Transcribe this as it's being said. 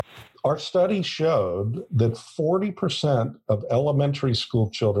our study showed that 40% of elementary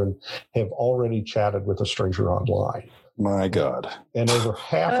school children have already chatted with a stranger online. My God. And over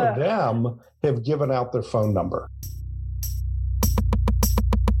half of them have given out their phone number.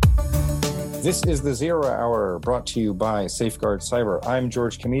 This is the Zero Hour, brought to you by Safeguard Cyber. I'm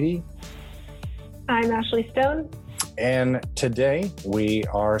George Comiti. I'm Ashley Stone. And today we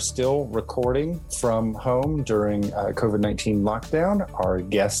are still recording from home during COVID-19 lockdown. Our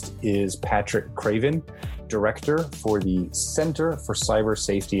guest is Patrick Craven, Director for the Center for Cyber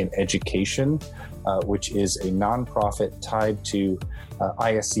Safety and Education, which is a nonprofit tied to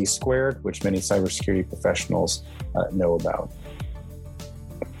ISC Squared, which many cybersecurity professionals know about.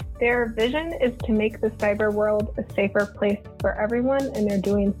 Their vision is to make the cyber world a safer place for everyone, and they're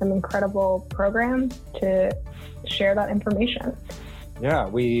doing some incredible programs to share that information. Yeah,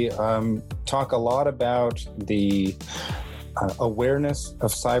 we talk a lot about the awareness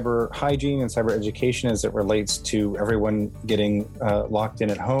of cyber hygiene and cyber education as it relates to everyone getting locked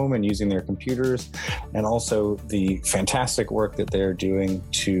in at home and using their computers, and also the fantastic work that they're doing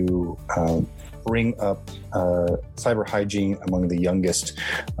to bring up cyber hygiene among the youngest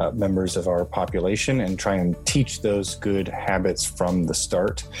members of our population and try and teach those good habits from the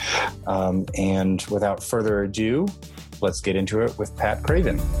start. And without further ado, let's get into it with Pat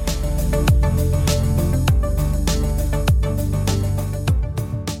Craven.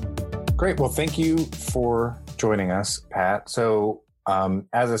 Great. Well, thank you for joining us, Pat. So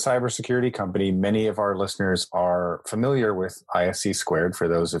as a cybersecurity company, many of our listeners are familiar with ISC Squared. For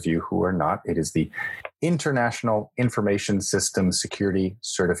those of you who are not, it is the International Information Systems Security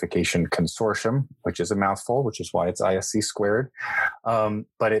Certification Consortium, which is a mouthful, which is why it's ISC Squared.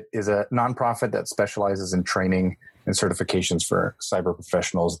 But it is a nonprofit that specializes in training and certifications for cyber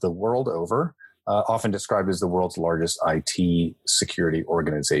professionals the world over, often described as the world's largest IT security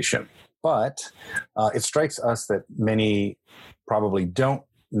organization. But it strikes us that many probably don't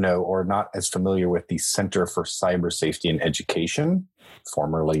know or not as familiar with the Center for Cyber Safety and Education,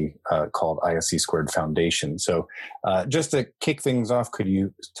 formerly called ISC Squared Foundation. So just to kick things off, could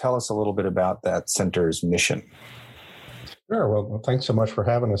you tell us a little bit about that center's mission? Sure. Well, thanks so much for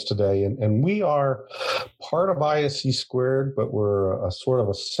having us today. And we are part of ISC Squared, but we're a sort of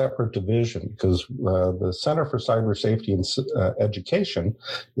a separate division because the Center for Cyber Safety and Education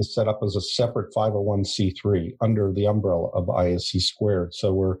is set up as a separate 501c3 under the umbrella of ISC Squared.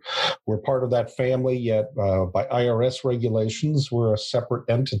 So we're part of that family, yet by IRS regulations, we're a separate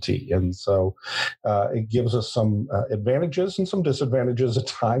entity. And so it gives us some advantages and some disadvantages at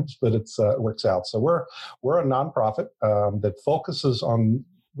times, but it works out. So we're a nonprofit that focuses on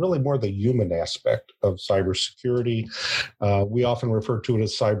really more the human aspect of cybersecurity. We often refer to it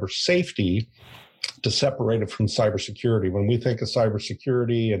as cyber safety to separate it from cybersecurity. When we think of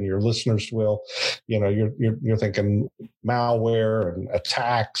cybersecurity, and your listeners will, you're thinking malware and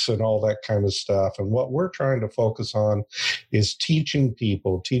attacks and all that kind of stuff. And what we're trying to focus on is teaching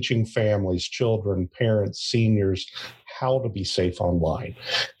people, teaching families, children, parents, seniors, how to be safe online,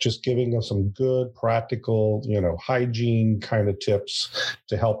 just giving them some good practical, hygiene kind of tips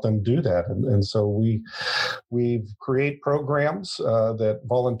to help them do that. And so we create programs that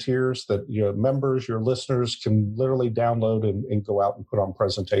volunteers, that your members, your listeners can literally download and go out and put on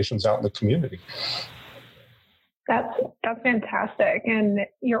presentations out in the community. That's fantastic. And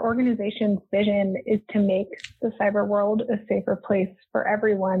your organization's vision is to make the cyber world a safer place for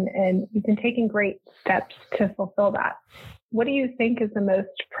everyone. And you've been taking great steps to fulfill that. What do you think is the most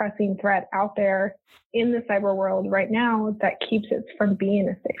pressing threat out there in the cyber world right now that keeps it from being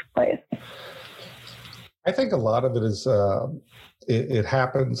a safe place? I think a lot of it is it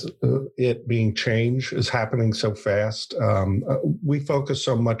happens. It being change is happening so fast. We focus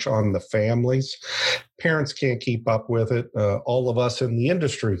so much on the families. Parents can't keep up with it. All of us in the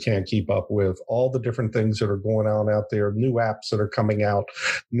industry can't keep up with all the different things that are going on out there, new apps that are coming out,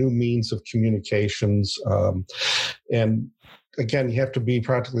 new means of communications. And again, you have to be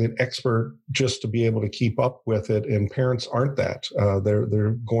practically an expert just to be able to keep up with it. And parents aren't that.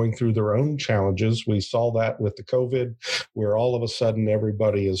 They're going through their own challenges. We saw that with the COVID, where all of a sudden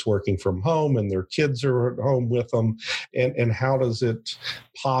everybody is working from home and their kids are at home with them. And how does it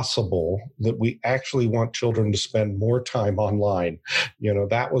possible that we actually want children to spend more time online?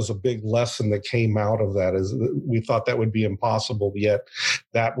 That was a big lesson that came out of that, is we thought that would be impossible, yet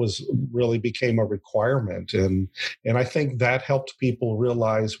that really became a requirement. And I think that helped people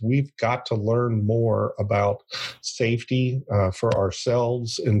realize we've got to learn more about safety for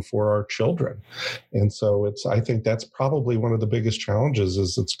ourselves and for our children. And so I think that's probably one of the biggest challenges,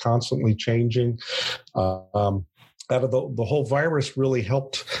 is it's constantly changing. Out of the whole virus really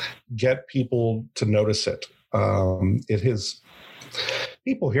helped get people to notice it. It has.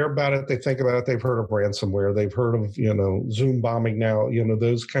 People hear about it, they think about it, they've heard of ransomware, they've heard of, Zoom bombing now,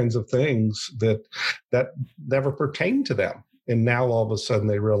 those kinds of things that never pertain to them. And now all of a sudden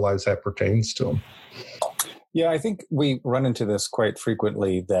they realize that pertains to them. Yeah, I think we run into this quite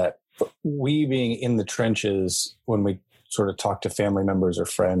frequently, that we being in the trenches, when we sort of talk to family members or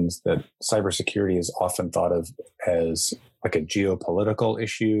friends, that cybersecurity is often thought of as like a geopolitical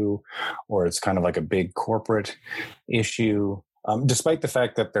issue, or it's kind of like a big corporate issue. Despite the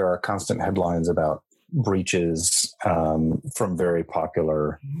fact that there are constant headlines about breaches from very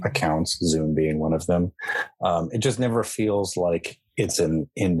popular accounts, Zoom being one of them, it just never feels like it's an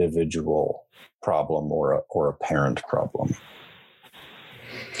individual problem or a parent problem.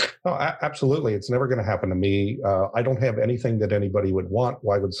 Oh, absolutely. It's never going to happen to me. I don't have anything that anybody would want.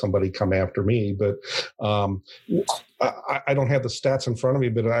 Why would somebody come after me? But I don't have the stats in front of me,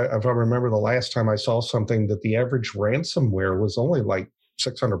 but if I remember the last time I saw something, that the average ransomware was only like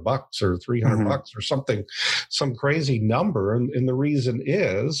 $600 or $300 or something, some crazy number. And the reason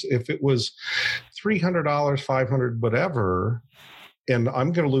is, if it was $300, $500, whatever, and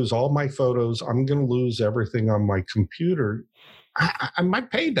I'm going to lose all my photos, I'm going to lose everything on my computer, I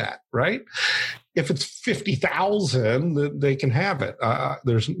might pay that, right? If it's 50,000, they can have it. I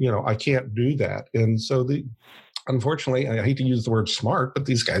can't do that. And so unfortunately, I hate to use the word smart, but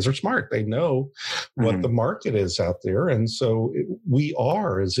these guys are smart. They know what the market is out there. And so we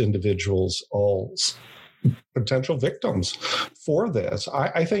are, as individuals, all potential victims for this.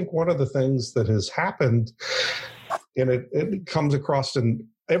 I think one of the things that has happened, and it comes across in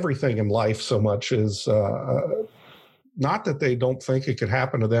everything in life so much, is not that they don't think it could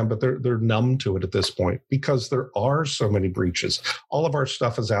happen to them, but they're numb to it at this point, because there are so many breaches. All of our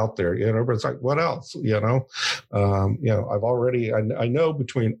stuff is out there, but it's like, what else? I've already, I know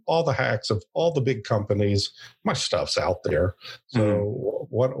between all the hacks of all the big companies, my stuff's out there. So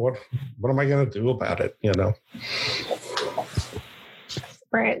what am I going to do about it?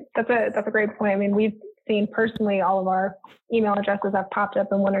 Right. That's a great point. I mean, we've seen personally, all of our email addresses have popped up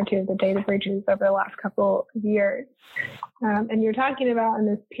in one or two of the data breaches over the last couple of years. And you're talking about, in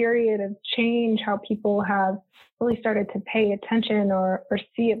this period of change, how people have really started to pay attention or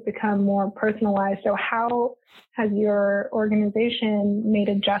see it become more personalized. So how has your organization made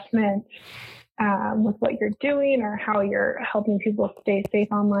adjustments with what you're doing, or how you're helping people stay safe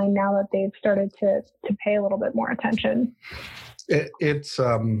online now that they've started to pay a little bit more attention? It's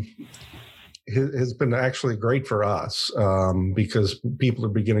has been actually great for us, because people are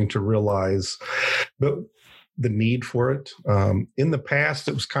beginning to realize the need for it. In the past,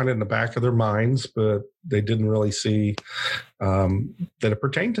 it was kind of in the back of their minds, but they didn't really see that it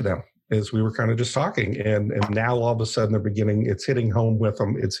pertained to them, as we were kind of just talking. And now all of a sudden it's hitting home with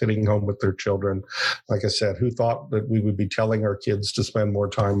them. It's hitting home with their children. Like I said, who thought that we would be telling our kids to spend more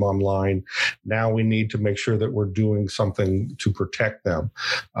time online? Now we need to make sure that we're doing something to protect them.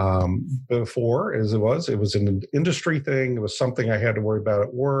 Before, as it was an industry thing. It was something I had to worry about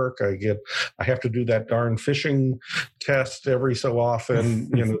at work. I have to do that darn phishing test every so often,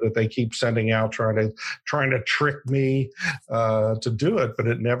 that they keep sending out, trying to trick me to do it, but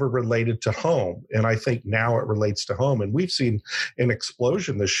it never related to home. And I think now it relates to home. And we've seen an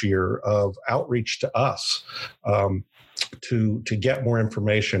explosion this year of outreach to us to get more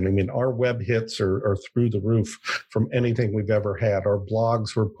information. I mean, our web hits are through the roof from anything we've ever had. Our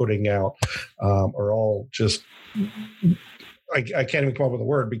blogs we're putting out are all just... I can't even come up with a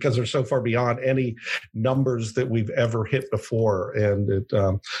word, because they're so far beyond any numbers that we've ever hit before. And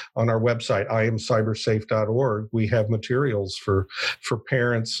on our website, iamcybersafe.org, we have materials for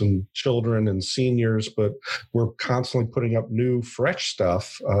parents and children and seniors, but we're constantly putting up new, fresh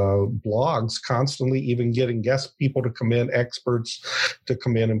stuff, blogs, constantly even getting guest people to come in, experts to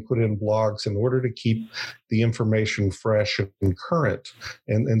come in and put in blogs in order to keep the information fresh and current.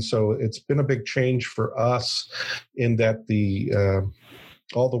 And so it's been a big change for us, in that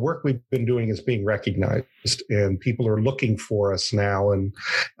all the work we've been doing is being recognized, and people are looking for us now, and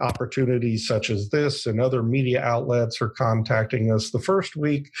opportunities such as this and other media outlets are contacting us. The first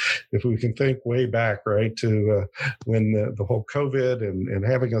week, if we can think way back, right, to when the whole COVID and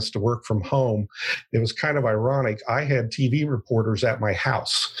having us to work from home, it was kind of ironic. I had TV reporters at my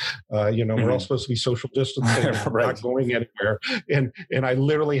house. We're all supposed to be social distancing, right. Not going anywhere. And I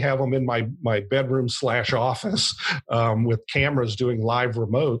literally have them in my bedroom / office with cameras doing live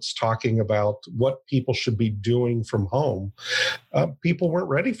remotes, talking about what people should be doing from home. People weren't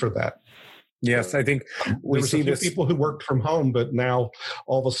ready for that. Yes, I think we see this. People who worked from home, but now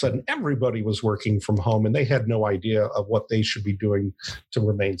all of a sudden everybody was working from home and they had no idea of what they should be doing to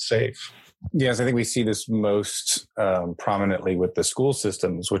remain safe. Yes, I think we see this most prominently with the school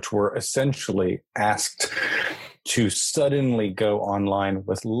systems, which were essentially asked to suddenly go online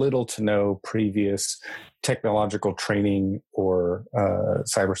with little to no previous technological training or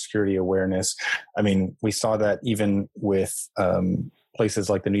cybersecurity awareness. I mean, we saw that even with places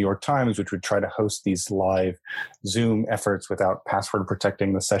like the New York Times, which would try to host these live Zoom efforts without password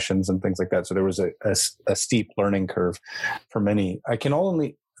protecting the sessions and things like that. So there was a steep learning curve for many. I can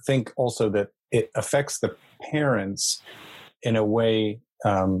only think also that it affects the parents in a way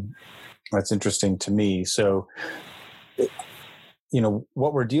that's interesting to me. So,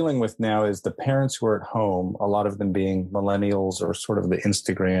 what we're dealing with now is the parents who are at home, a lot of them being millennials or sort of the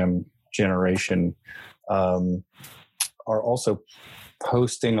Instagram generation, are also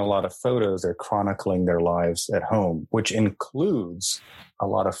posting a lot of photos. They're chronicling their lives at home, which includes a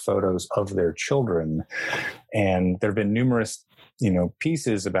lot of photos of their children. And there have been numerous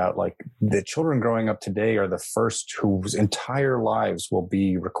pieces about like the children growing up today are the first whose entire lives will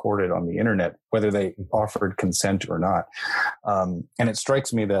be recorded on the internet, whether they offered consent or not. And it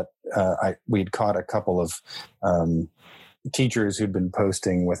strikes me that we'd caught a couple of teachers who'd been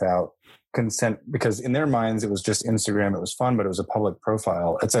posting without consent because in their minds it was just Instagram. It was fun, but it was a public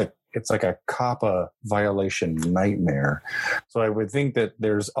profile. It's like a COPPA violation nightmare. So I would think that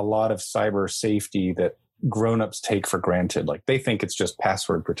there's a lot of cyber safety that grown-ups take for granted. Like they think it's just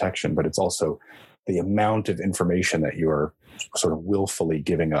password protection, but it's also the amount of information that you are sort of willfully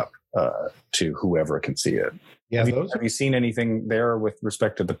giving up to whoever can see it. Yeah, have you seen anything there with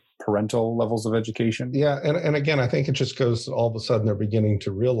respect to the parental levels of education? Yeah, and again, I think it just goes all of a sudden they're beginning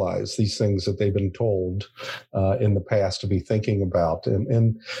to realize these things that they've been told in the past to be thinking about.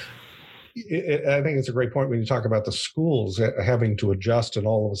 And I think it's a great point when you talk about the schools having to adjust and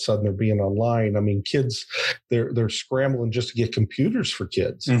all of a sudden they're being online. I mean, kids, they're scrambling just to get computers for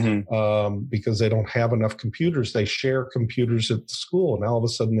kids because they don't have enough computers. They share computers at the school and all of a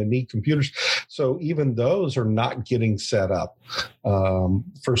sudden they need computers. So even those are not getting set up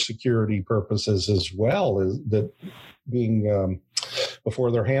for security purposes as well as that being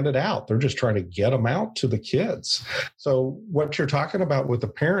before they're handed out. They're just trying to get them out to the kids. So what you're talking about with the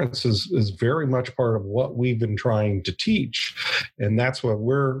parents is very much part of what we've been trying to teach. And that's what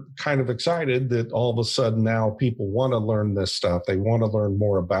we're kind of excited that all of a sudden now people want to learn this stuff. They want to learn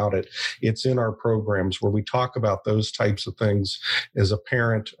more about it. It's in our programs where we talk about those types of things as a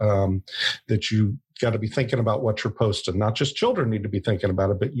parent that you got to be thinking about what you're posting. Not just children need to be thinking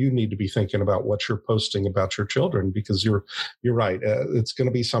about it, but you need to be thinking about what you're posting about your children because you're right. It's going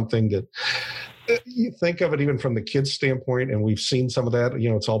to be something that you think of it even from the kids' standpoint, and we've seen some of that.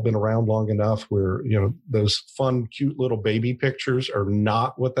 It's all been around long enough where, those fun, cute little baby pictures are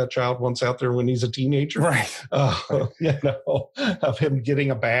not what that child wants out there when he's a teenager. Right. Of him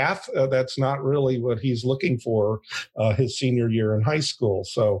getting a bath. That's not really what he's looking for his senior year in high school.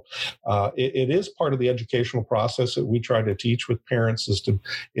 So it is part of the educational process that we try to teach with parents is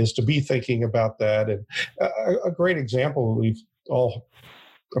to be thinking about that. And a great example we've all,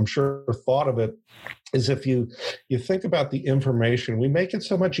 I'm sure, thought of it is if you think about the information, we make it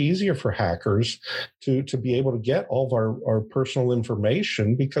so much easier for hackers to be able to get all of our personal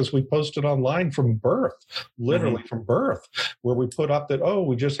information because we post it online from birth, literally from birth, where we put up that,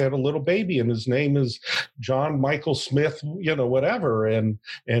 we just had a little baby and his name is John Michael Smith, whatever. And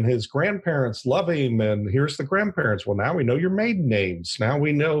his grandparents love him. And here's the grandparents. Well, now we know your maiden names. Now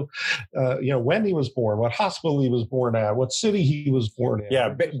we know, when he was born, what hospital he was born at, what city he was born in.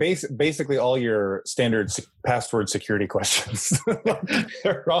 Yeah. Basically all your standard password security questions.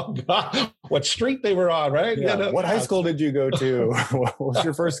 They're all gone. What street they were on, right? Yeah. What high school did you go to? What was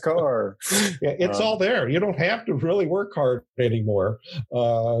your first car? Yeah, it's all there. You don't have to really work hard anymore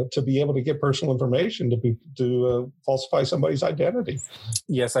to be able to get personal information to falsify somebody's identity.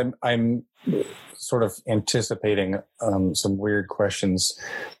 Yes, I'm sort of anticipating some weird questions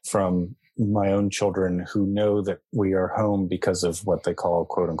from my own children who know that we are home because of what they call,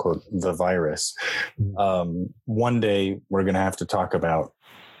 quote unquote, the virus. One day we're going to have to talk about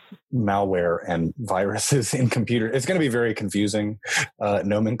malware and viruses in computers. It's going to be very confusing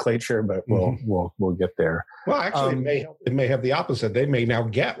nomenclature, but we'll get there. Well, actually, it may have the opposite. They may now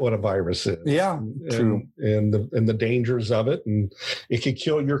get what a virus is. Yeah, true. And the dangers of it, and it could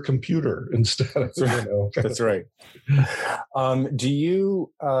kill your computer instead of That's right. Do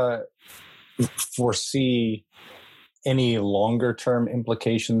you foresee any longer term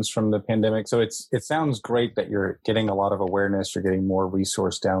implications from the pandemic? So it sounds great that you're getting a lot of awareness, you're getting more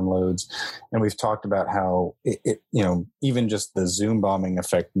resource downloads, and we've talked about how it even just the Zoom bombing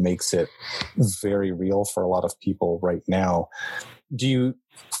effect makes it very real for a lot of people right now. Do you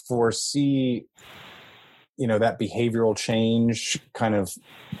foresee that behavioral change kind of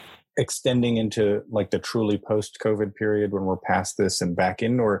extending into like the truly post-COVID period when we're past this and back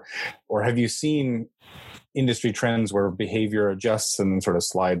in, or have you seen industry trends where behavior adjusts and then sort of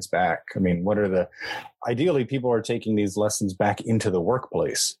slides back? I mean, ideally people are taking these lessons back into the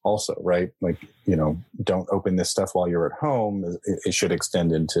workplace also, right? Like, don't open this stuff while you're at home. It should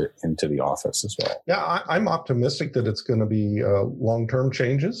extend into the office as well. Yeah, I'm optimistic that it's going to be long-term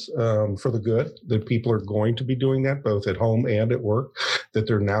changes for the good, that people are going to be doing that both at home and at work, that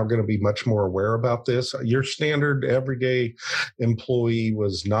they're now going to be much more aware about this. Your standard everyday employee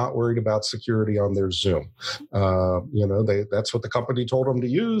was not worried about security on their Zoom. That's what the company told them to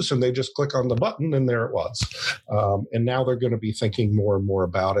use, and they just click on the button and there it was. And now they're going to be thinking more and more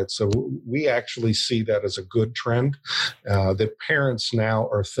about it. So we actually see that as a good trend, that parents now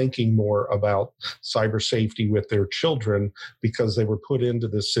are thinking more about cyber safety with their children because they were put into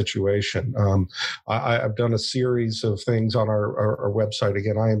this situation. I've done a series of things on our website.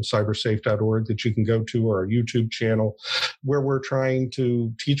 Again, iamcybersafe.org that you can go to, or our YouTube channel, where we're trying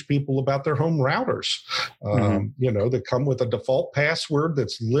to teach people about their home routers. That come with a default password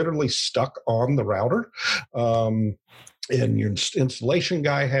that's literally stuck on the router. And your installation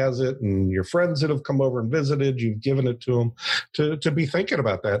guy has it, and your friends that have come over and visited, you've given it to them to be thinking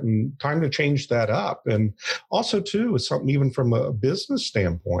about that, and time to change that up. And also, too, is something even from a business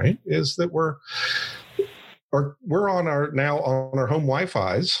standpoint, is that we're on our home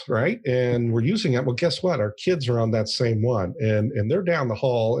Wi-Fi's, right? And we're using it. Well, guess what? Our kids are on that same one, and they're down the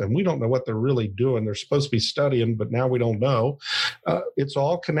hall, and we don't know what they're really doing. They're supposed to be studying, but now we don't know. It's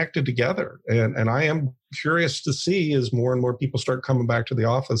all connected together. And I am curious to see, as more and more people start coming back to the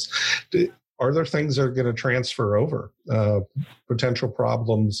office, are there things that are going to transfer over? Potential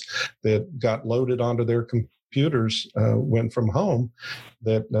problems that got loaded onto their computers went from home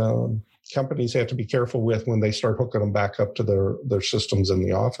that companies have to be careful with when they start hooking them back up to their systems in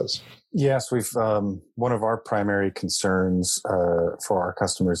the office. Yes, we've one of our primary concerns for our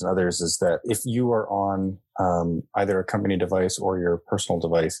customers and others is that if you are on either a company device or your personal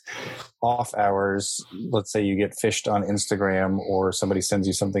device, off hours, let's say you get phished on Instagram or somebody sends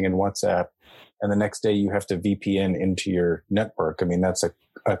you something in WhatsApp, and the next day you have to VPN into your network. I mean, that's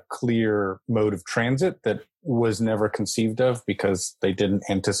a clear mode of transit that was never conceived of because they didn't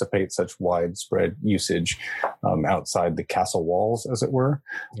anticipate such widespread usage outside the castle walls, as it were.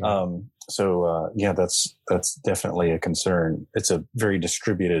 Yeah. That's definitely a concern. It's a very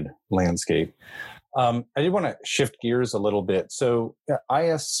distributed landscape. I did want to shift gears a little bit. So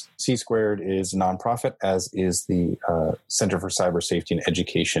ISC Squared is a nonprofit, as is the Center for Cyber Safety and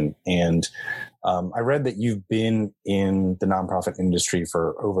Education. And I read that you've been in the nonprofit industry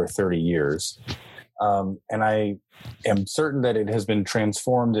for over 30 years. And I am certain that it has been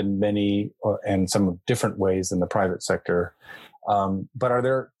transformed in many and some different ways than the private sector. But are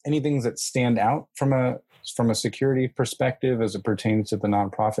there any things that stand out from a security perspective as it pertains to the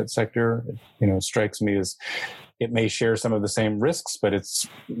nonprofit sector? It strikes me as it may share some of the same risks, but it's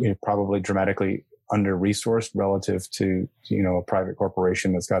probably dramatically under-resourced relative to a private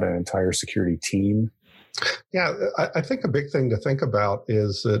corporation that's got an entire security team. Yeah, I think a big thing to think about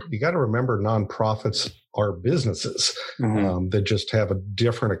is that you got to remember nonprofits are businesses that just have a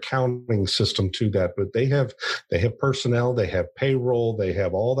different accounting system to that. But they have personnel, they have payroll, they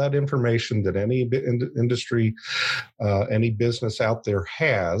have all that information that any industry, any business out there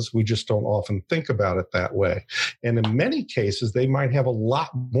has. We just don't often think about it that way. And in many cases, they might have a lot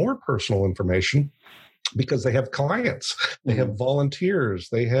more personal information because they have clients, they have volunteers,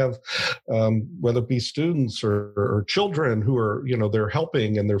 they have, whether it be students or children who are, they're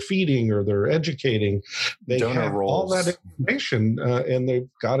helping and they're feeding or they're educating. They donor have roles. All that information and they've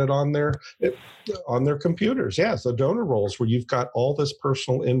got it on their computers. Yeah, so donor rolls where you've got all this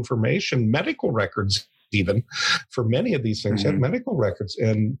personal information, medical records. Even for many of these things, have medical records.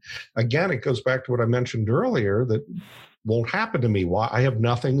 And again, it goes back to what I mentioned earlier, that won't happen to me. Why? I have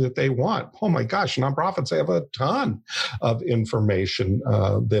nothing that they want. Oh my gosh, nonprofits have a ton of information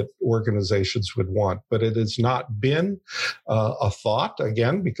that organizations would want, but it has not been a thought,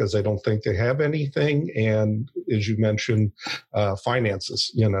 again, because they don't think they have anything. And as you mentioned,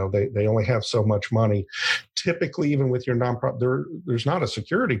 finances, they only have so much money. Typically, even with your nonprofit, there's not a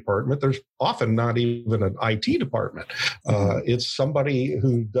security department. There's often not even an IT department. It's somebody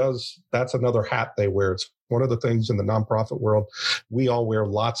who does, that's another hat they wear. It's one of the things in the nonprofit world, we all wear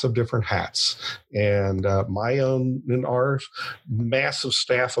lots of different hats. And my own and ours massive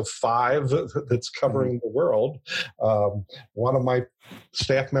staff of 5 that's covering the world. One of my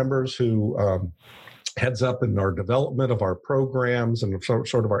staff members who heads up in our development of our programs and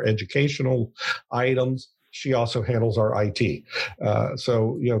sort of our educational items. She also handles our IT.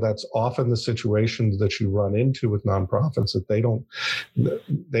 So, that's often the situations that you run into with nonprofits, that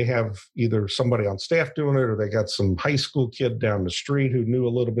they have either somebody on staff doing it, or they got some high school kid down the street who knew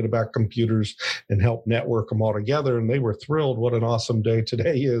a little bit about computers and helped network them all together. And they were thrilled. What an awesome day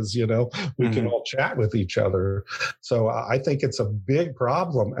today is, we can all chat with each other. So I think it's a big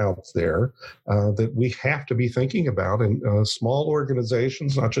problem out there that we have to be thinking about in small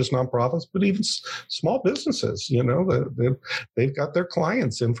organizations, not just nonprofits, but even small businesses. They've got their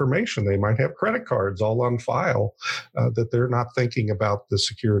clients' information. They might have credit cards all on file that they're not thinking about the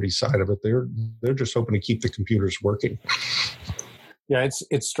security side of it. They're just hoping to keep the computers working. Yeah,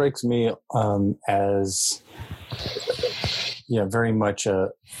 it strikes me as very much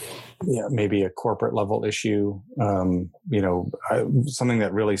maybe a corporate level issue. Something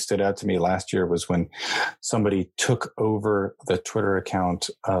that really stood out to me last year was when somebody took over the Twitter account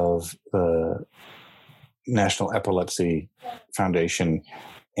of the National Epilepsy Foundation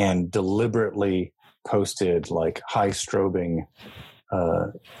and deliberately posted like high strobing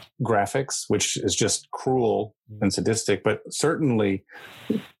graphics, which is just cruel and sadistic, but certainly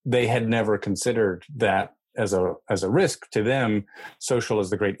they had never considered that as a risk to them. Social is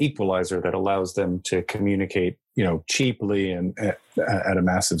the great equalizer that allows them to communicate, cheaply and at a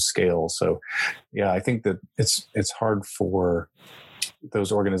massive scale. So I think that it's hard for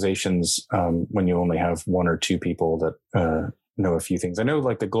those organizations when you only have 1 or 2 people that know a few things. I know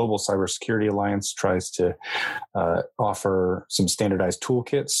like the Global Cybersecurity Alliance tries to offer some standardized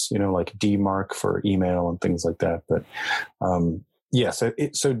toolkits, like DMARC for email and things like that. But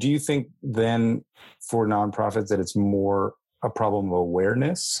so do you think then for nonprofits that it's more a problem of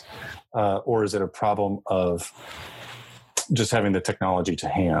awareness or is it a problem of just having the technology to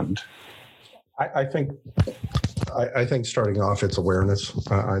hand? I think starting off, it's awareness.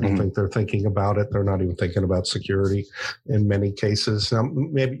 I don't think they're thinking about it. They're not even thinking about security in many cases. Now,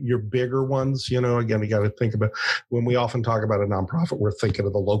 maybe your bigger ones, again, you got to think about when we often talk about a nonprofit, we're thinking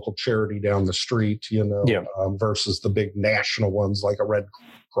of the local charity down the street, versus the big national ones like a Red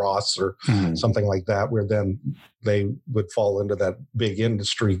Cross or something like that, where then they would fall into that big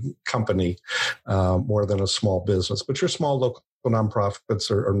industry company more than a small business. But your small local nonprofits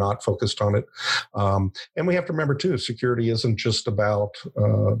are not focused on it. And we have to remember, too, security isn't just about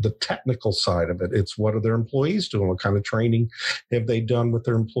the technical side of it. It's what are their employees doing? What kind of training have they done with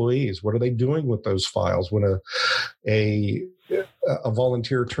their employees? What are they doing with those files? When a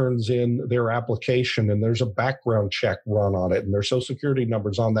volunteer turns in their application and there's a background check run on it and their social security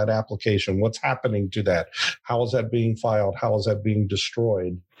numbers on that application, what's happening to that? How is that being filed? How is that being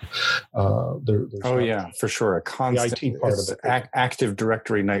destroyed? For sure. A constant the IT part of it. Active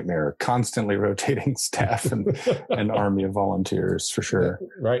Directory nightmare, constantly rotating staff and an army of volunteers, for sure.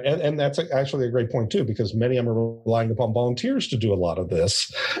 Right. And that's actually a great point too, because many of them are relying upon volunteers to do a lot of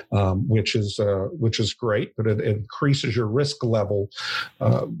this, which is great, but it increases your risk level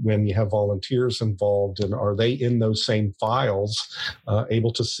when you have volunteers involved. And are they in those same files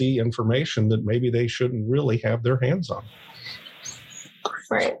able to see information that maybe they shouldn't really have their hands on?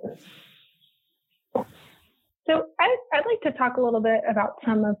 Right. So I'd like to talk a little bit about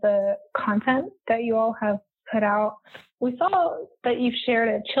some of the content that you all have put out. We saw that you've shared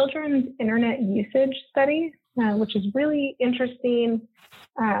a children's internet usage study, which is really interesting.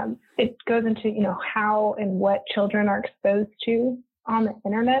 It goes into, how and what children are exposed to on the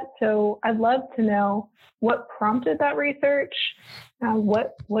internet. So I'd love to know what prompted that research,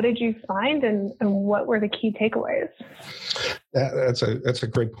 what did you find, and what were the key takeaways? That's a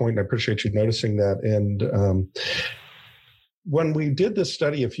great point. I appreciate you noticing that. And when we did this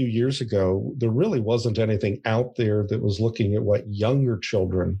study a few years ago, there really wasn't anything out there that was looking at what younger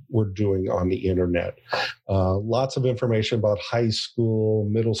children were doing on the internet. Lots of information about high school,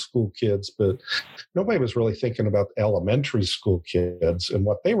 middle school kids, but nobody was really thinking about elementary school kids and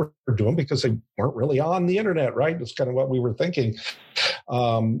what they were doing because they weren't really on the internet, right? That's kind of what we were thinking.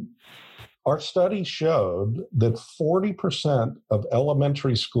 Our study showed that 40% of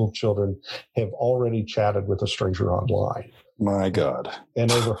elementary school children have already chatted with a stranger online. My God.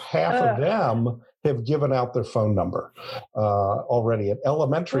 And over half of them have given out their phone number already at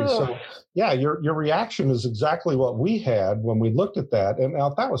elementary. So, yeah, your reaction is exactly what we had when we looked at that. And now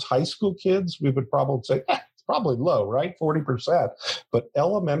if that was high school kids, we would probably say, It's probably low, right? 40%. But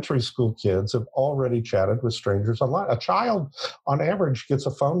elementary school kids have already chatted with strangers online. A child, on average, gets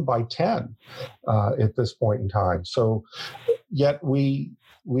a phone by 10 at this point in time. So yet we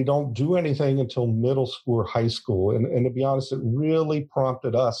don't do anything until middle school or high school. And to be honest, it really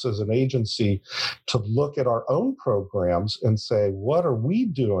prompted us as an agency to look at our own programs and say, what are we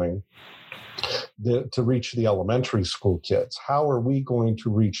doing to reach the elementary school kids? How are we going to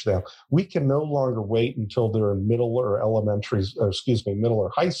reach them? We can no longer wait until they're in middle or middle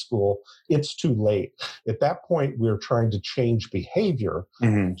or high school. It's too late. At that point, we're trying to change behavior,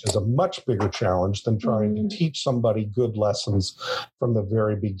 which is a much bigger challenge than trying to teach somebody good lessons from the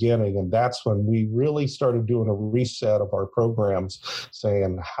very beginning. And that's when we really started doing a reset of our programs,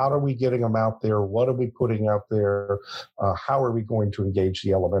 saying, how are we getting them out there? What are we putting out there? How are we going to engage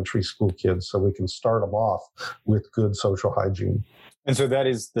the elementary school kids so we can start them off with good social hygiene? And so that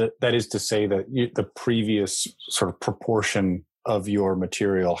is to say that the previous sort of proportion of your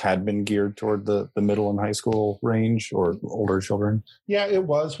material had been geared toward the middle and high school range or older children? Yeah, it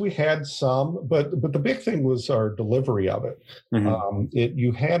was. We had some, but the big thing was our delivery of it.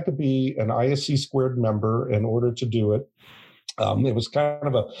 You had to be an ISC squared member in order to do it. It was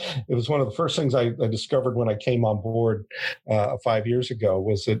one of the first things I discovered when I came on board 5 years ago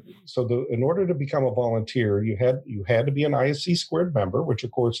was that in order to become a volunteer, you had to be an ISC squared member, which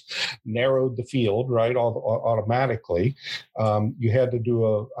of course narrowed the field right automatically. You had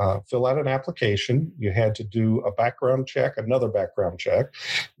to fill out an application. You had to do a background check, another background check.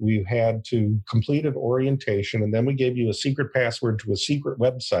 We had to complete an orientation, and then we gave you a secret password to a secret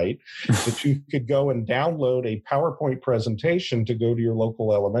website that you could go and download a PowerPoint presentation to go to your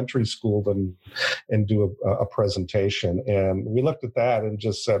local elementary school and do a presentation. And we looked at that and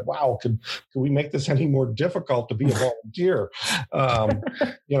just said, wow, could we make this any more difficult to be a volunteer?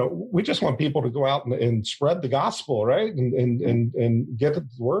 We just want people to go out and spread the gospel, right? And get the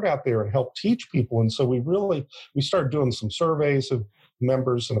word out there and help teach people. And so we started doing some surveys of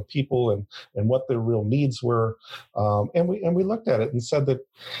members and of people and what their real needs were. And we looked at it and said that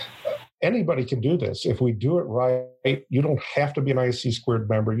anybody can do this. If we do it right, you don't have to be an ISC squared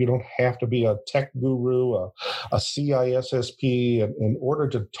member. You don't have to be a tech guru, a CISSP in order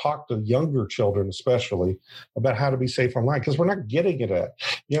to talk to younger children, especially about how to be safe online, because we're not getting it at.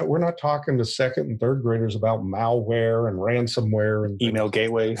 We're not talking to second and third graders about malware and ransomware and email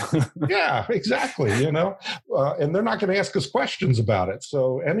gateway. Yeah, exactly. And they're not going to ask us questions about it.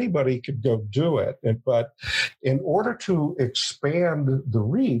 So anybody could go do it. But in order to expand the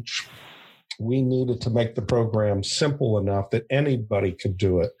reach, we needed to make the program simple enough that anybody could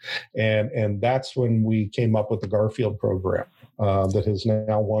do it. And that's when we came up with the Garfield program. That has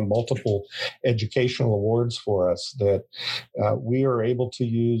now won multiple educational awards for us, that we are able to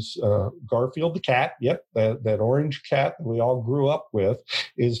use Garfield the cat. Yep, that orange cat that we all grew up with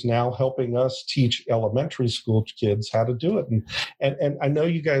is now helping us teach elementary school kids how to do it. And I know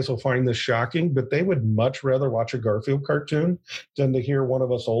you guys will find this shocking, but they would much rather watch a Garfield cartoon than to hear one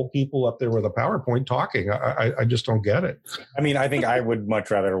of us old people up there with a PowerPoint talking. I just don't get it. I mean, I think I would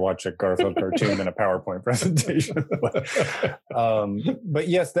much rather watch a Garfield cartoon than a PowerPoint presentation. But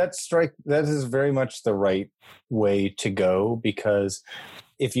yes, that is very much the right way to go, because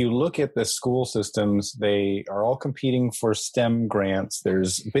if you look at the school systems, they are all competing for STEM grants.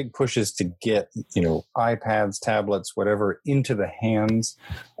 There's big pushes to get, iPads, tablets, whatever, into the hands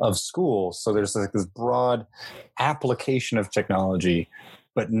of schools. So there's like this broad application of technology,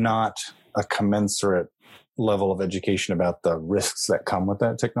 but not a commensurate level of education about the risks that come with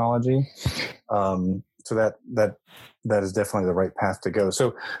that technology. So that is definitely the right path to go.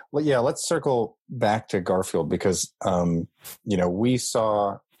 So, yeah, let's circle back to Garfield, because, we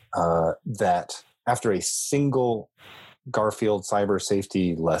saw that after a single Garfield cyber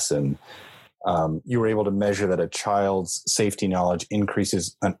safety lesson, you were able to measure that a child's safety knowledge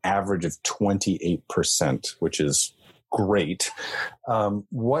increases an average of 28%, which is great.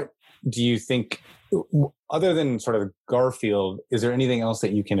 What do you think, other than sort of Garfield, is there anything else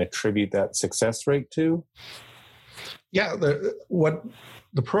that you can attribute that success rate to? Yeah, what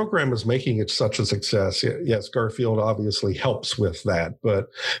the program is making it such a success. Yes, Garfield obviously helps with that, but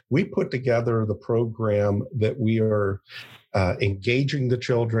we put together the program that we are engaging the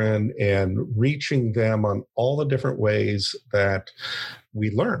children and reaching them on all the different ways that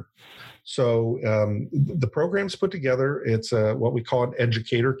we learn. So the program's put together. It's what we call an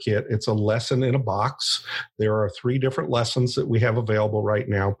educator kit. It's a lesson in a box. There are 3 different lessons that we have available right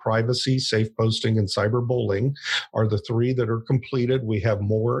now. Privacy, safe posting, and cyberbullying are the 3 that are completed. We have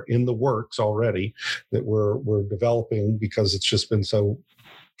more in the works already that we're developing, because it's just been so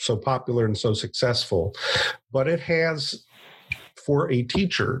so popular and so successful. But it has, for a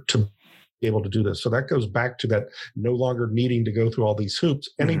teacher to be able to do this. So that goes back to that no longer needing to go through all these hoops.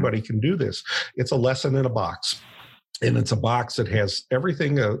 Anybody can do this. It's a lesson in a box. And it's a box that has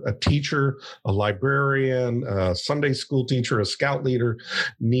everything a teacher, a librarian, a Sunday school teacher, a scout leader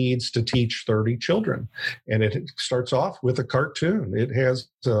needs to teach 30 children. And it starts off with a cartoon. It has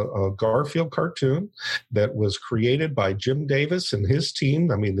a Garfield cartoon that was created by Jim Davis and his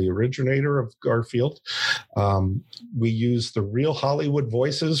team. I mean, the originator of Garfield. We use the real Hollywood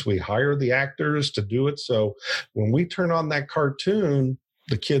voices. We hire the actors to do it. So when we turn on that cartoon,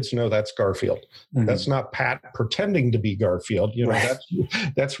 the kids know that's Garfield. That's not Pat pretending to be Garfield. You know,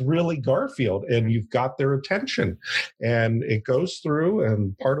 that's really Garfield, and you've got their attention. And it goes through,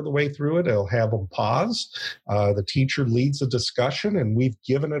 and part of the way through it, it'll have them pause. The teacher leads a discussion, and we've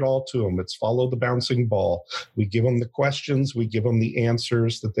given it all to them. It's follow the bouncing ball. We give them the questions. We give them the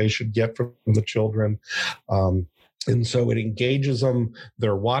answers that they should get from the children. And so it engages them.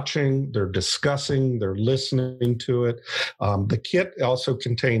 They're watching, they're discussing, they're listening to it. The kit also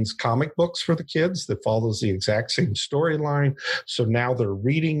contains comic books for the kids that follows the exact same storyline. So now they're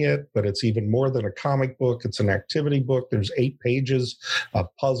reading it, but it's even more than a comic book. It's an activity book. There's 8 pages of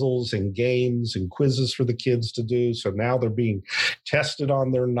puzzles and games and quizzes for the kids to do. So now they're being tested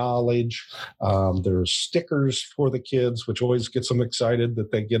on their knowledge. There's stickers for the kids, which always gets them excited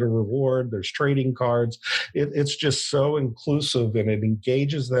that they get a reward. There's trading cards. It's just so inclusive, and it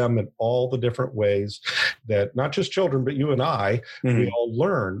engages them in all the different ways that not just children, but you and I, we all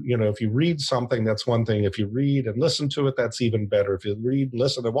learn. You know, if you read something, that's one thing. If you read and listen to it, that's even better. If you read,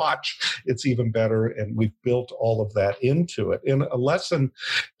 listen, and watch, it's even better. And we've built all of that into it. And a lesson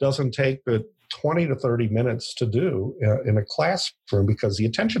doesn't take but 20 to 30 minutes to do in a classroom because the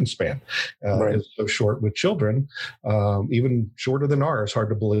attention span is so short with children, even shorter than ours, hard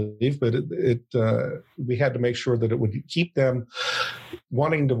to believe. But we had to make sure that it would keep them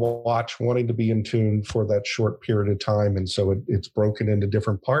wanting to watch, wanting to be in tune for that short period of time. And so it's broken into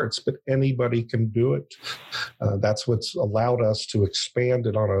different parts, but anybody can do it. That's what's allowed us to expand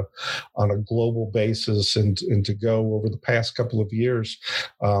it on a global basis and to go over the past couple of years.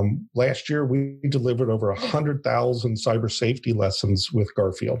 Last year, we delivered over 100,000 cyber safety lessons with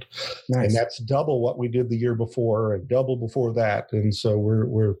Garfield. Nice. And that's double what we did the year before and double before that. And so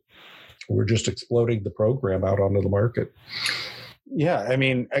we're just exploding the program out onto the market. Yeah, I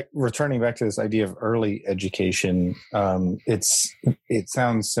mean, returning back to this idea of early education, it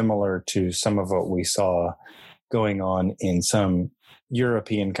sounds similar to some of what we saw going on in some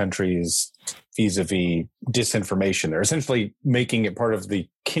European countries vis-a-vis disinformation. They're essentially making it part of the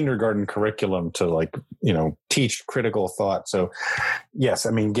kindergarten curriculum to teach critical thought. So yes,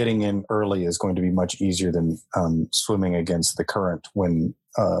 I mean, getting in early is going to be much easier than swimming against the current when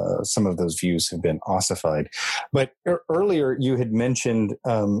some of those views have been ossified. But earlier you had mentioned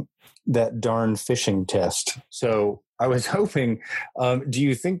that darn phishing test. So I was hoping, do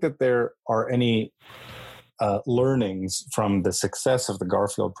you think that there are any learnings from the success of the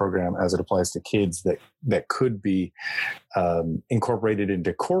Garfield program as it applies to kids that could be incorporated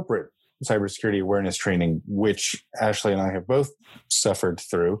into corporate cybersecurity awareness training, which Ashley and I have both suffered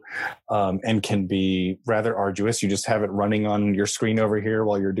through, and can be rather arduous. You just have it running on your screen over here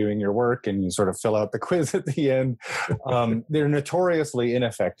while you're doing your work, and you sort of fill out the quiz at the end. They're notoriously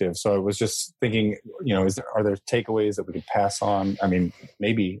ineffective. So I was just thinking, are there takeaways that we could pass on? I mean,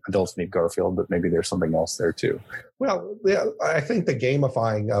 maybe adults need Garfield, but maybe there's something else there too. Well, yeah, I think the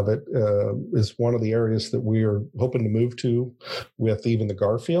gamifying of it is one of the areas that we are hoping to move to with even the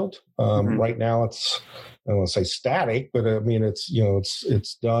Garfield. Right now, it's, I don't want to say static, but I mean,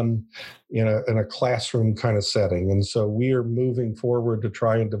 it's done in a classroom kind of setting. And so we are moving forward to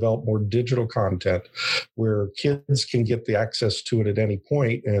try and develop more digital content where kids can get the access to it at any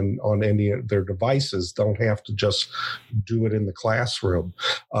point and on any of their devices, don't have to just do it in the classroom.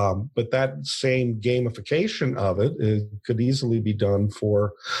 But that same gamification of it could easily be done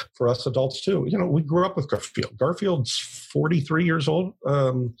for us adults too. We grew up with Garfield. Garfield's 43 years old.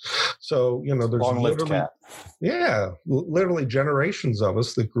 So, there's long-lived cat. Yeah, literally generations of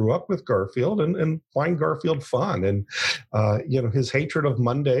us that grew up with Garfield and find Garfield fun. And, his hatred of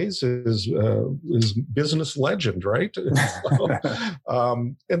Mondays is business legend, right?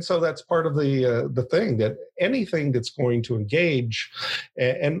 And so that's part of the thing, that anything that's going to engage,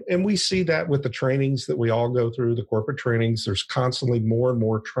 and we see that with the trainings that we all go through, the corporate trainings, there's constantly more and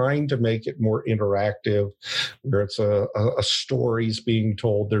more trying to make it more interactive, where it's a story's being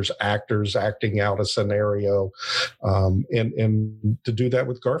told, there's actors acting out a scenario. scenario. And to do that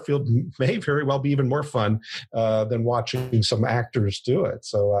with Garfield may very well be even more fun than watching some actors do it.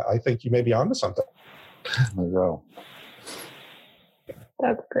 So I think you may be onto something. There you go.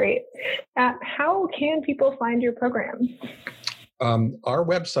 That's great. How can people find your programs? Our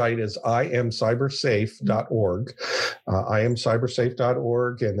website is iamcybersafe.org,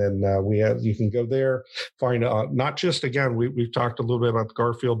 iamcybersafe.org. And then you can go there, find not just, again, we've talked a little bit about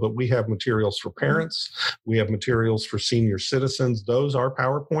Garfield, but we have materials for parents. We have materials for senior citizens. Those are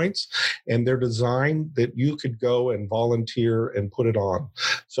PowerPoints, and they're designed that you could go and volunteer and put it on.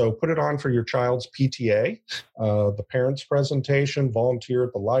 So put it on for your child's PTA, the parents' presentation, volunteer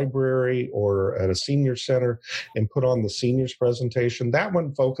at the library or at a senior center and put on the seniors' presentation. That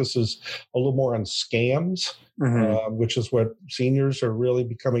one focuses a little more on scams, which is what seniors are really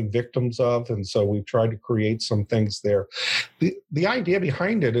becoming victims of. And so we've tried to create some things there. The idea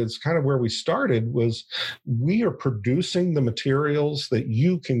behind it is kind of where we started was we are producing the materials that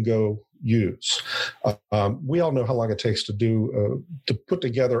you can go use. We all know how long it takes to put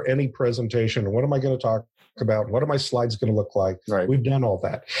together any presentation. And what am I going to talk about? What are my slides going to look like? Right. We've done all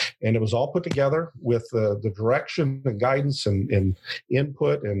that. And it was all put together with the direction and guidance and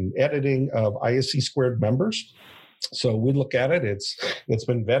input and editing of ISC Squared members. So we look at it. It's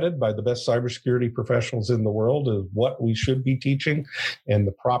been vetted by the best cybersecurity professionals in the world of what we should be teaching and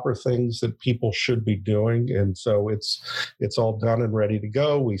the proper things that people should be doing. And so it's all done and ready to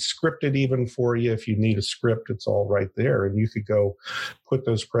go. We script it even for you. If you need a script, it's all right there. And you could go put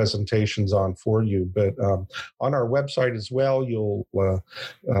those presentations on for you. But on our website as well,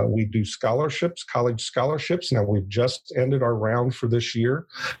 we do scholarships, college scholarships. Now we've just ended our round for this year.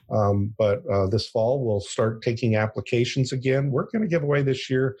 But this fall we'll start taking applications again. We're going to give away this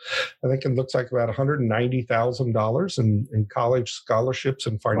year, I think it looks like about $190,000 in college scholarships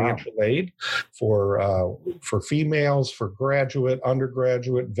and financial aid for females, for graduate,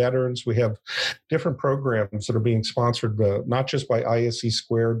 undergraduate, veterans. We have different programs that are being sponsored, not just by ISC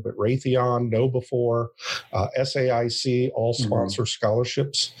Squared, but Raytheon, KnowBe4, SAIC, all sponsor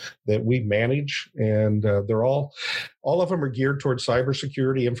scholarships that we manage. And they're all of them are geared towards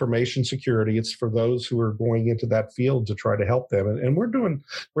cybersecurity, information security. It's for those who are going into that field to try to help them. And we're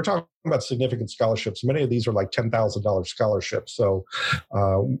talking about significant scholarships. Many of these are like $10,000 scholarships. So,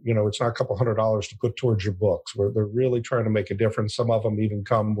 it's not a couple $100 to put towards your books. They're really trying to make a difference. Some of them even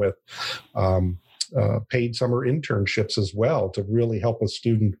come with paid summer internships as well to really help a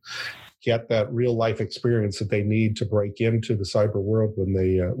student get that real life experience that they need to break into the cyber world when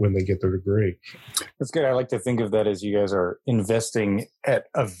they get their degree. That's good. I like to think of that as you guys are investing at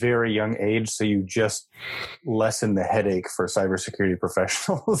a very young age, so you just lessen the headache for cybersecurity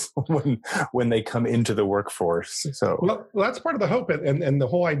professionals when they come into the workforce. So well, that's part of the hope, and the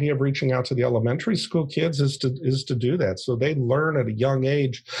whole idea of reaching out to the elementary school kids is to do that, so they learn at a young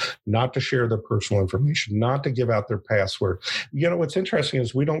age not to share their personal information, not to give out their password. What's interesting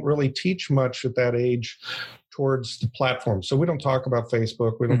is we don't really teach much at that age towards the platform. So we don't talk about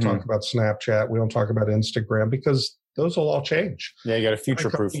Facebook. We don't talk about Snapchat. We don't talk about Instagram because those will all change. Yeah, you got to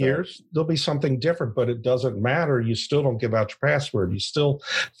future-proof years. There'll be something different, but it doesn't matter. You still don't give out your password. You still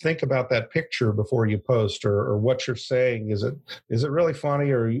think about that picture before you post or what you're saying. Is it really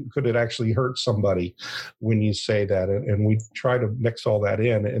funny, or could it actually hurt somebody when you say that? And we try to mix all that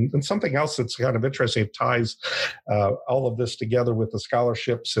in. And something else that's kind of interesting, it ties all of this together with the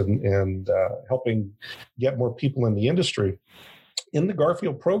scholarships and helping get more people in the industry. In the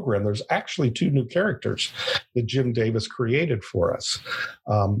Garfield program, there's actually 2 new characters that Jim Davis created for us.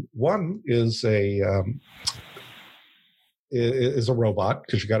 One is a robot,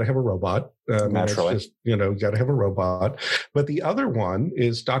 because you got to have a robot. Naturally. It's just, you got to have a robot. But the other one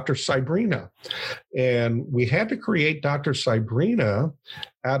is Dr. Cybrina. And we had to create Dr. Cybrina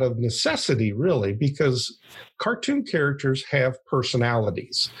out of necessity, really, because cartoon characters have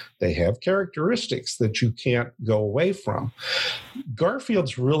personalities. They have characteristics that you can't go away from.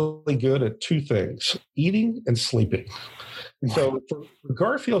 Garfield's really good at 2 things, eating and sleeping. So for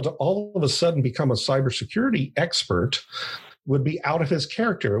Garfield to all of a sudden become a cybersecurity expert would be out of his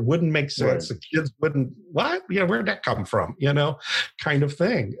character. It wouldn't make sense. Right. The kids wouldn't, what? Where'd that come from? Kind of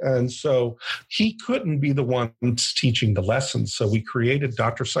thing. And so he couldn't be the one teaching the lessons. So we created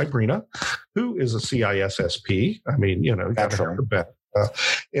Dr. Cybrina, who is a CISSP. I mean, got to have the best.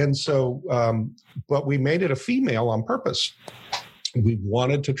 And so, but we made it a female on purpose. we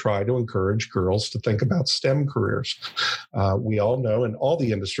wanted to try to encourage girls to think about STEM careers. We all know in all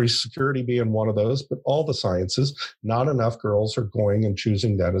the industries, security being one of those, but all the sciences, not enough girls are going and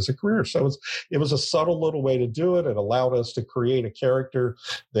choosing that as a career. So it was a subtle little way to do it. It allowed us to create a character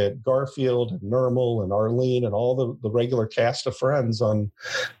that Garfield and Nermal and Arlene and all the regular cast of friends on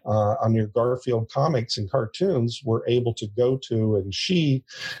your Garfield comics and cartoons were able to go to, and she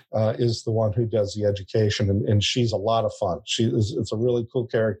is the one who does the education, and she's a lot of fun. It's a really cool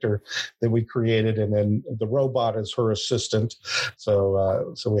character that we created, and then the robot is her assistant.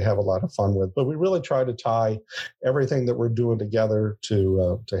 So we have a lot of fun with. But we really try to tie everything that we're doing together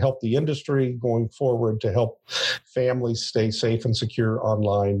to help the industry going forward, to help families stay safe and secure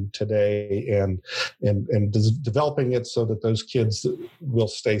online today, and developing it so that those kids will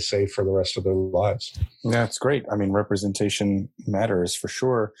stay safe for the rest of their lives. That's great. I mean, representation matters for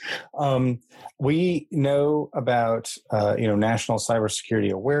sure. We know about National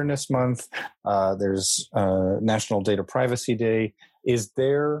Cybersecurity Awareness Month. There's National Data Privacy Day. Is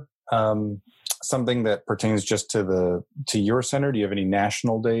there something that pertains just to your center? Do you have any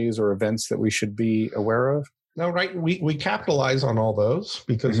national days or events that we should be aware of? No, right. We capitalize on all those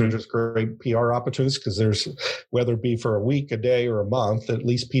because they're just great PR opportunities, because there's, whether it be for a week, a day, or a month, at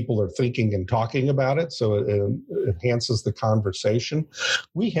least people are thinking and talking about it. So it enhances the conversation.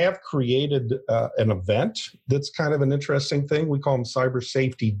 We have created an event that's kind of an interesting thing. We call them Cyber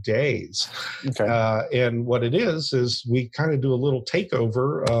Safety Days. Okay. And what it is we kind of do a little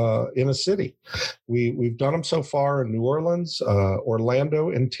takeover in a city. We've done them so far in New Orleans, Orlando,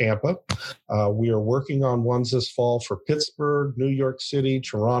 and Tampa. We are working on one this fall for Pittsburgh, New York City,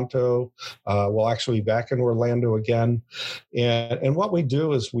 Toronto. We'll actually be back in Orlando again. And what we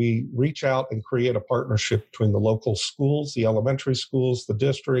do is we reach out and create a partnership between the local schools, the elementary schools, the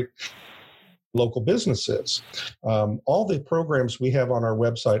district, local businesses. All the programs we have on our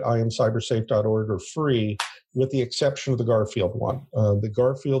website, iamcybersafe.org, are free, with the exception of the Garfield one. The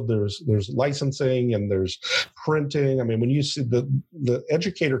Garfield, there's licensing and there's printing. I mean, when you see the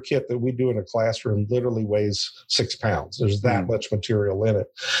educator kit that we do in a classroom literally weighs 6 pounds. There's that much material in it.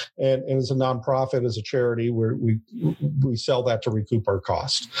 And as a nonprofit, as a charity, we sell that to recoup our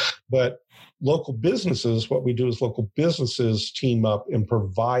cost. But local businesses, what we do is local businesses team up and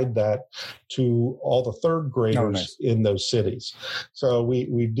provide that to all the third graders in those cities. So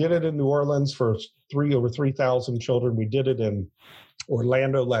we did it in New Orleans for over 3,000 children. We did it in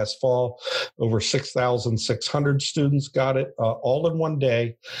Orlando last fall. Over 6,600 students got it all in one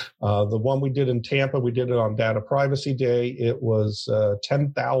day. The one we did in Tampa, we did it on Data Privacy Day. It was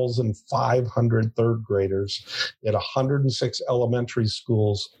 10,500 third graders at 106 elementary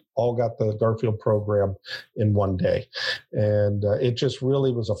schools all got the Garfield program in one day. And it just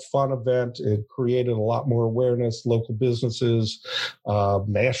really was a fun event. It created a lot more awareness. Local businesses,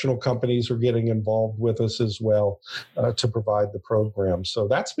 national companies are getting involved with us as well to provide the program. So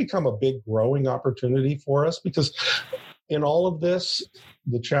that's become a big growing opportunity for us, because in all of this,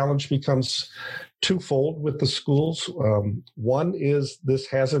 the challenge becomes twofold with the schools. One is this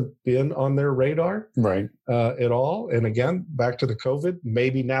hasn't been on their radar at all. And again, back to the COVID,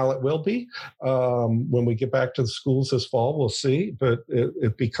 maybe now it will be. When we get back to the schools this fall, we'll see, but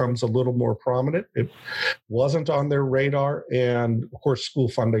it becomes a little more prominent. It wasn't on their radar. And of course, school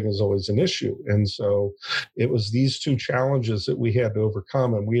funding is always an issue. And so it was these two challenges that we had to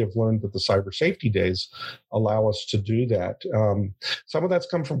overcome. And we have learned that the Cyber Safety Days allow us to do that. Some of that's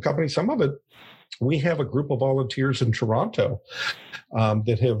come from companies, some of it, we have a group of volunteers in Toronto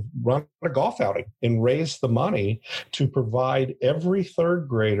that have run a golf outing and raised the money to provide every third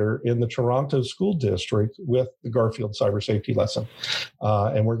grader in the Toronto school district with the Garfield cyber safety lesson.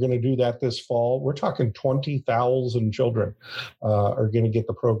 And we're going to do that this fall. We're talking 20,000 children are going to get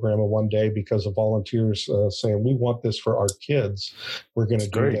the program in one day because of volunteers saying, we want this for our kids. We're going to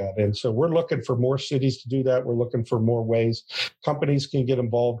do that. And so we're looking for more cities to do that. We're looking for more ways. Companies can get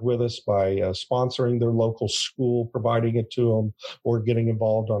involved with us by sponsoring their local school, providing it to them, or getting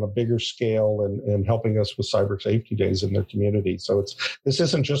involved on a bigger scale and helping us with cyber safety days in their community. So this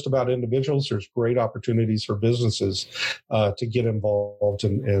isn't just about individuals. There's great opportunities for businesses to get involved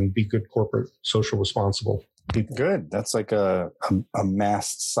and be good corporate, social responsible people. Good. That's like a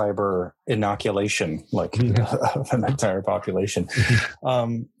mass cyber inoculation, like of an entire population.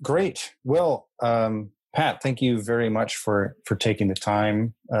 Great. Well, Pat, thank you very much for taking the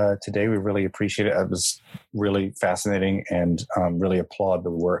time today. We really appreciate it. It was really fascinating, and really applaud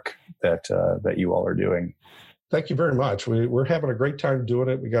the work that you all are doing. Thank you very much. We're having a great time doing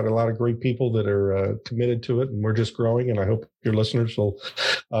it. We got a lot of great people that are committed to it, and we're just growing. And I hope your listeners will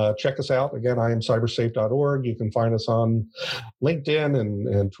check us out. Again, I am cybersafe.org. You can find us on LinkedIn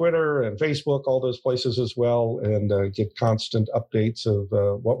and Twitter and Facebook, all those places as well, and get constant updates of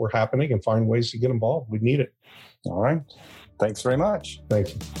what we're happening and find ways to get involved. We need it. All right. Thanks very much.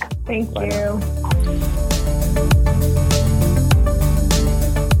 Thank you. Thank Bye you.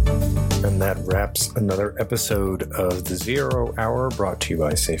 And that wraps another episode of the 0 Hour, brought to you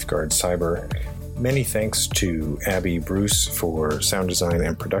by Safeguard Cyber. Many thanks to Abby Bruce for sound design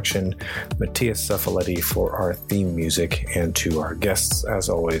and production, Matthias Cephaletti for our theme music, and to our guests, as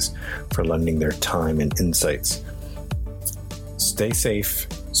always, for lending their time and insights. Stay safe,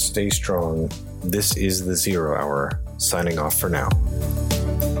 stay strong. This is the 0 Hour, signing off for now.